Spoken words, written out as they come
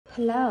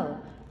Hello,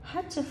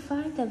 how to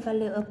find the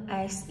value of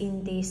x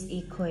in this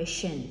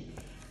equation?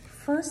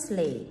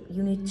 Firstly,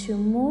 you need to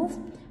move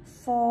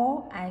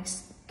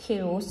 4x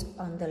cubed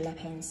on the left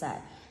hand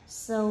side.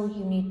 So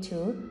you need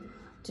to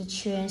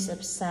change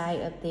the side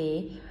of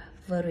the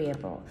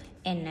variable.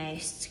 And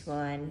next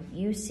one,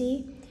 you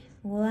see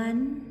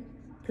 1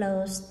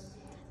 plus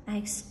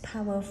x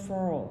power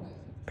 4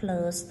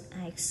 plus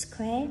x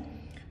squared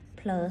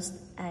plus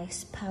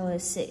x power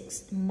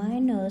 6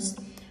 minus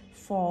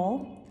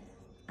 4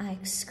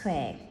 x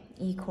squared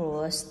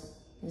equals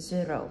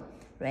 0,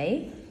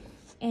 right?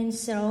 And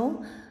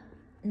so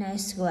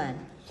next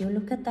one, you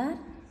look at that,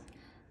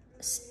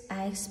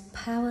 x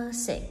power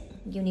 6,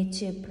 you need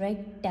to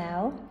break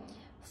down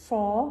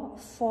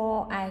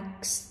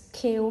 4x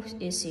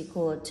cubed is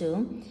equal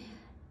to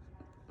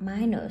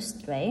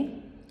minus,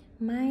 right?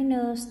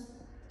 Minus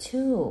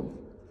 2x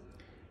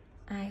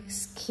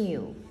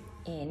cubed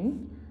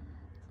and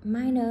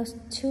minus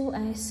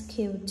 2x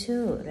cubed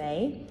 2,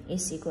 right,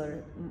 is equal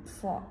to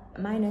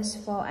minus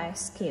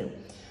 4x cubed.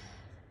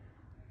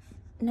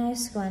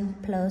 Next one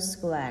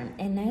plus 1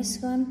 and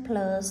next one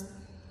plus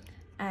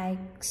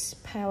x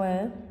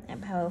power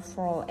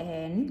 4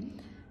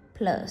 and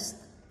plus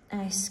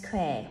x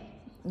squared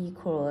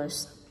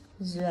equals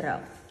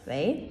 0,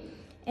 right?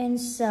 And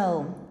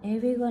so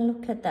everyone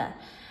look at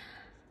that,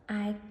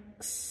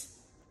 x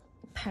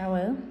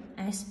power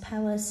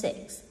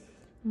 6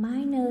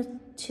 minus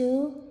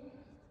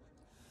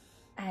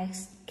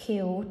 2x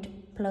cubed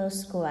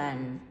plus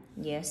 1.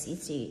 Yes,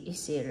 it's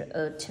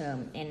a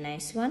term. And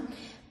next one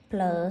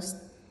plus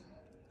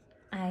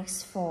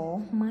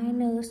x4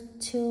 minus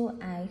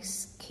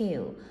 2x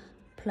cubed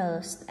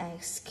plus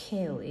x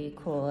cubed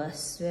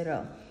equals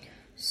 0.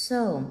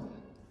 So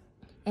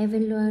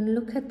everyone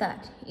look at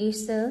that.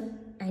 Is the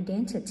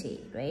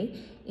identity, right?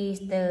 Is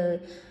the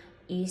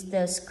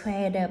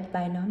squared up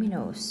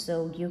binomial.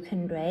 So you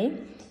can write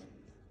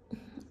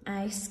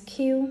x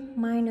cubed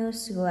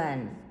minus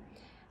 1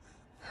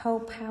 whole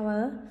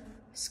power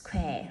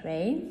square,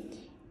 right?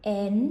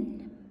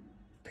 And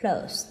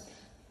plus,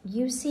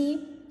 you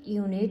see,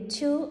 you need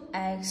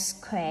 2x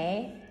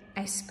squared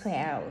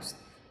out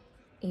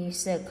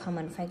is a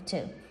common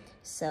factor.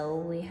 So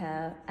we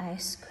have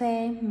x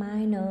squared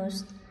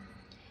minus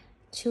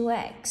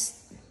 2x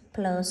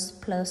plus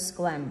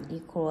 1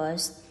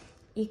 equals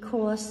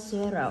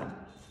 0,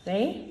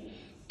 right?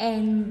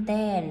 And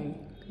then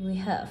we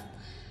have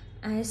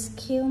x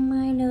cubed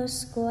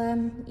minus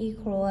 1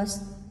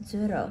 equals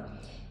 0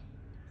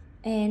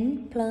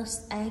 and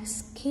plus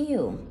x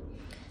cubed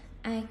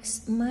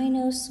x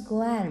minus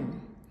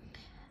 1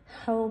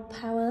 whole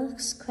power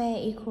square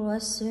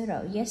equals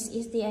 0. Yes,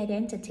 it's the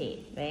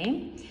identity,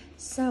 right?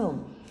 So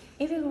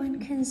everyone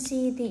can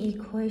see the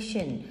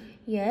equation.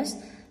 Yes,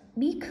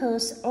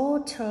 because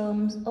all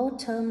term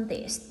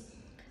this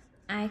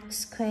x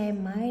squared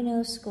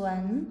minus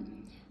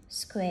 1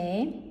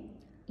 square,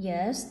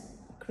 yes,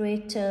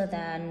 greater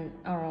than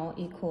or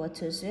equal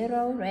to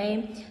 0,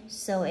 right?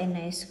 So in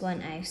next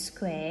one, x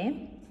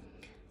squared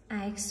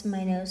x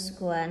minus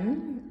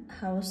 1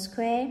 whole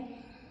square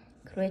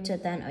greater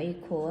than or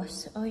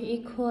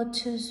equal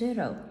to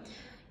 0.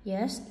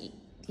 Yes,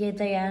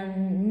 they are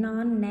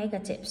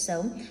non-negative,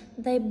 so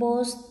they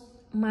both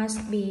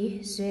must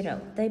be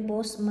 0. They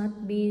both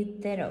must be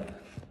 0.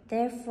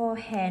 Therefore,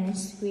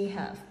 hence we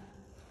have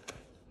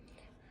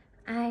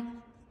x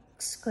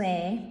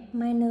squared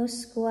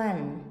minus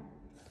 1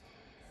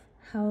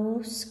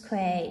 whole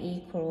square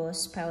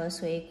equals power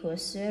square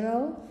equals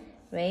 0,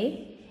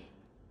 right?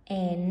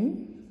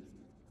 And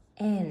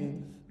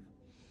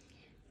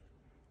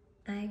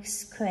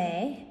x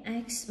squared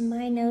x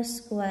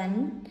minus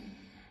 1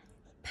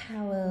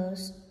 power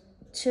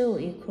 2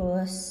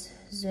 equals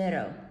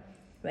 0,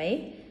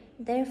 right?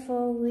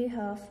 Therefore, we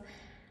have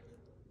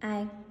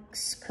x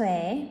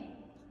squared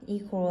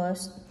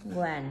equals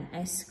 1,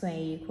 x squared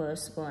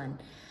equals 1.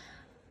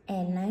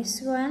 And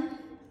next one,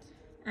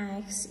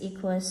 x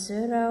equals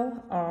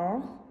 0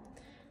 or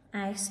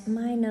x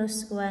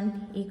minus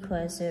 1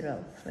 equals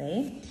 0,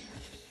 right?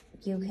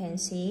 You can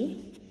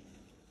see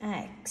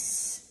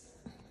x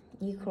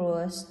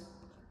equals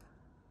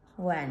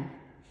 1.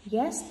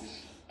 Yes,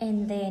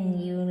 and then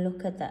you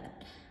look at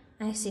that,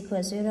 x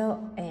equals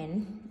 0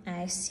 and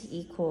x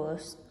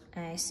equals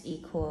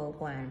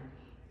 1.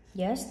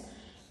 Yes,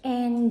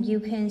 and you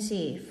can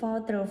see for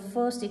the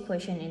first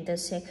equation and the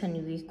second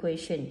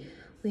equation,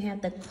 we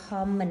have the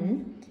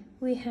common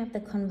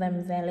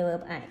value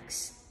of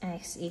x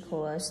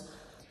equals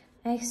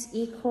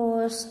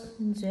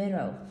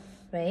 0,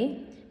 right?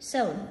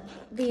 So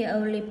the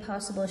only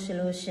possible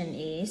solution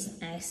is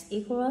x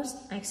equals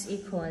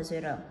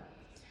 0.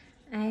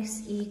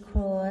 X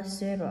equals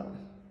 0.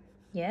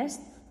 Yes,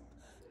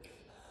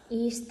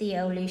 is the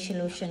only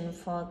solution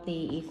for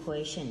the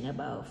equation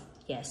above.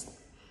 Yes.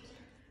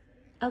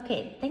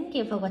 Okay, thank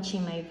you for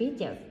watching my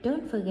video.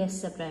 Don't forget to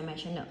subscribe my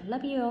channel.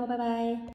 Love you all. Bye bye.